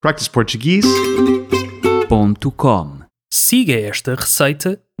practiceportuguese.com. Siga esta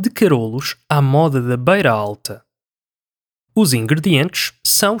receita de carolos à moda da Beira Alta. Os ingredientes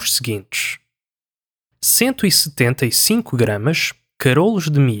são os seguintes: 175 gramas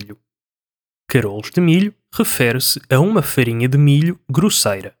carolos de milho. Carolos de milho refere-se a uma farinha de milho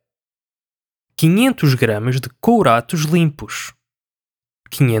grosseira. 500 gramas de couratos limpos.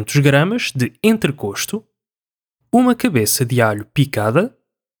 500 gramas de entrecosto. Uma cabeça de alho picada.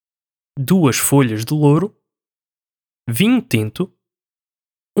 2 folhas de louro. Vinho tinto.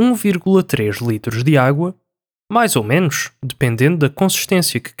 1,3 litros de água, mais ou menos, dependendo da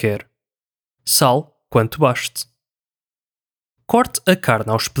consistência que quer. Sal, quanto baste. Corte a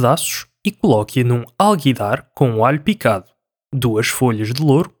carne aos pedaços e coloque-a num alguidar com o alho picado, 2 folhas de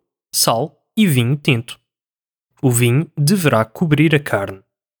louro, sal e vinho tinto. O vinho deverá cobrir a carne.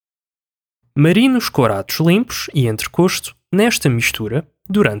 Marine os couratos limpos e entrecosto nesta mistura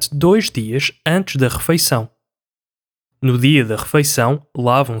durante 2 dias antes da refeição. No dia da refeição,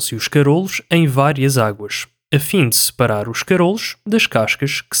 lavam-se os carolos em várias águas, a fim de separar os carolos das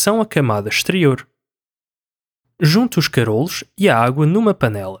cascas que são a camada exterior. Junte os carolos e a água numa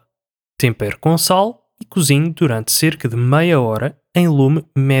panela. Tempere com sal e cozinhe durante cerca de meia hora em lume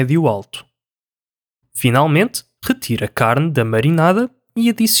médio-alto. Finalmente, retire a carne da marinada e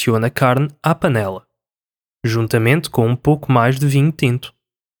adicione a carne à panela, juntamente com um pouco mais de vinho tinto.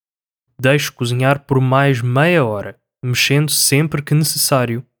 Deixe cozinhar por mais meia hora, mexendo sempre que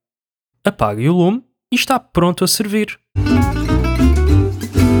necessário. Apague o lume e está pronto a servir.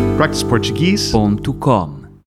 practiceportuguese.com